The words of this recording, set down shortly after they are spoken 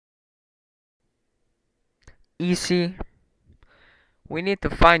EC, we need to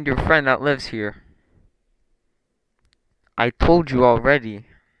find your friend that lives here. I told you already.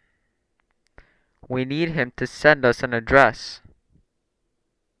 We need him to send us an address.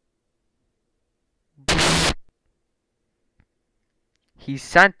 He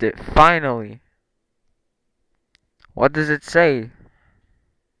sent it, finally. What does it say?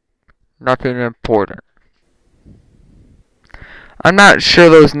 Nothing important. I'm not sure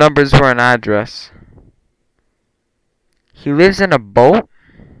those numbers were an address. He lives in a boat?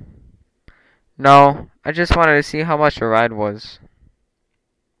 No, I just wanted to see how much the ride was.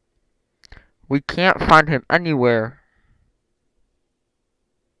 We can't find him anywhere.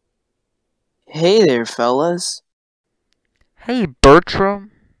 Hey there, fellas. Hey,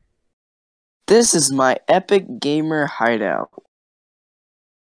 Bertram. This is my epic gamer hideout.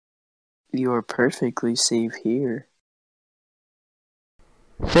 You are perfectly safe here.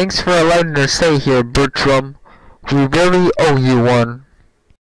 Thanks for letting us stay here, Bertram. We really owe you one.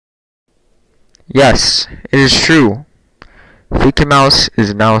 Yes, it is true. Mickey Mouse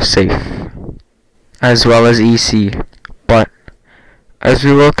is now safe, as well as EC. But as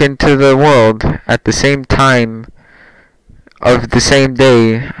we look into the world at the same time of the same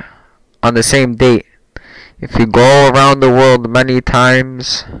day, on the same date, if you go around the world many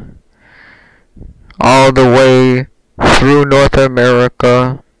times, all the way through North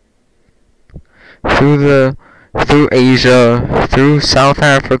America, through Asia, through South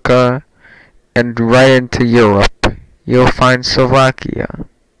Africa, and right into Europe, you'll find Slovakia.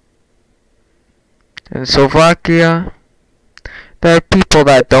 In Slovakia, there are people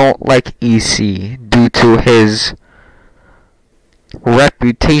that don't like EC due to his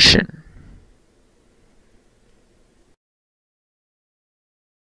reputation.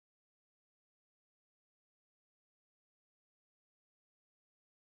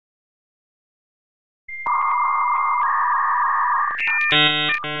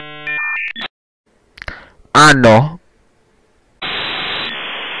 Ano?